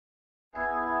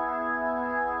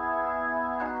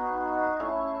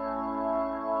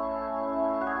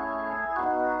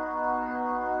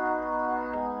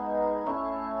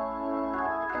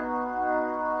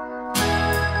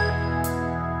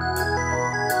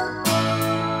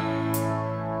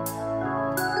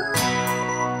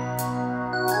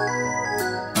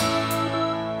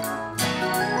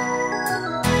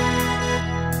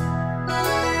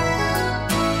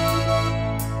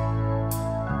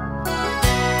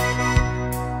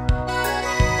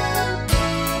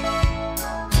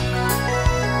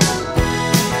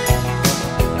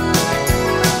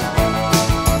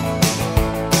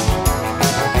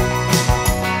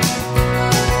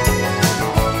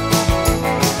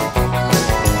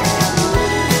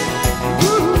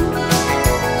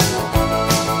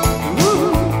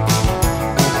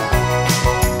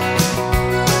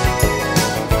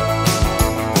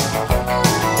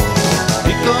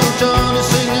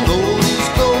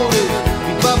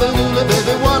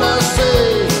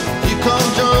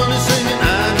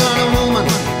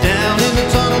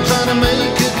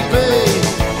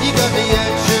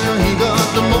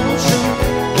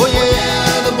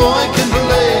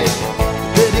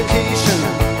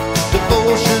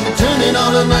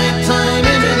all the nighttime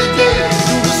into the day.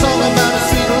 Do the song about a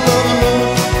sweet loving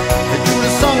woman. They do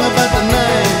the song about the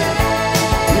night.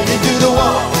 They do the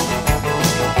walk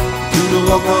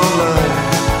of life.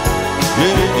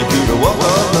 Yeah, they do the walk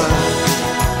of life.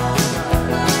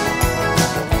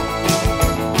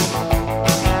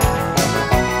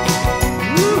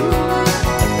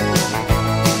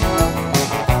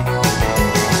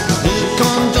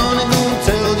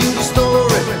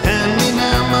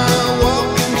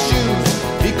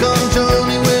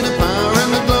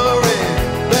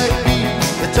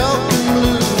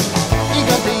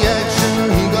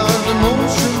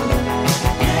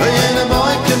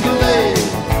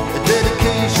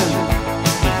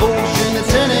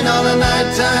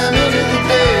 Time into the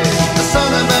day. A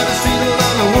song about a sweet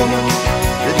loving woman.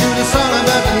 They do the song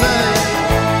about the night.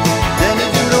 Then they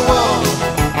do the walk.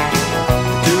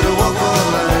 They do the walk of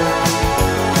life.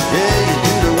 Yeah, you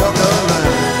do the walk of life.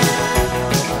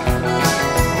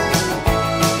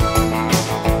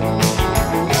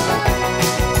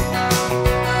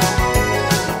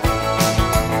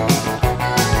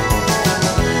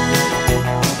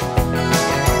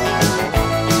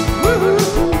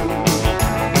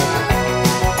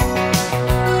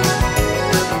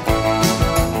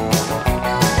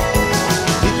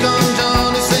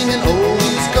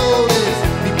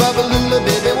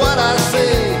 Baby, what I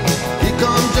say. Here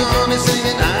comes Johnny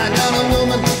singing, I got a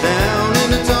woman down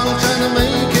in the tunnel trying to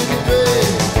make it pay.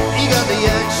 He got the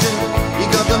action, he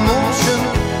got the motion.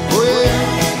 Oh yeah,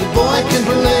 the boy can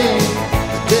play.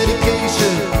 The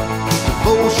dedication,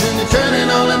 devotion, and turning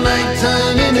all the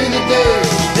nighttime into the day.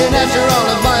 And after all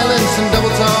the violence and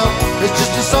double talk, it's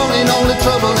just a song ain't all the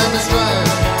trouble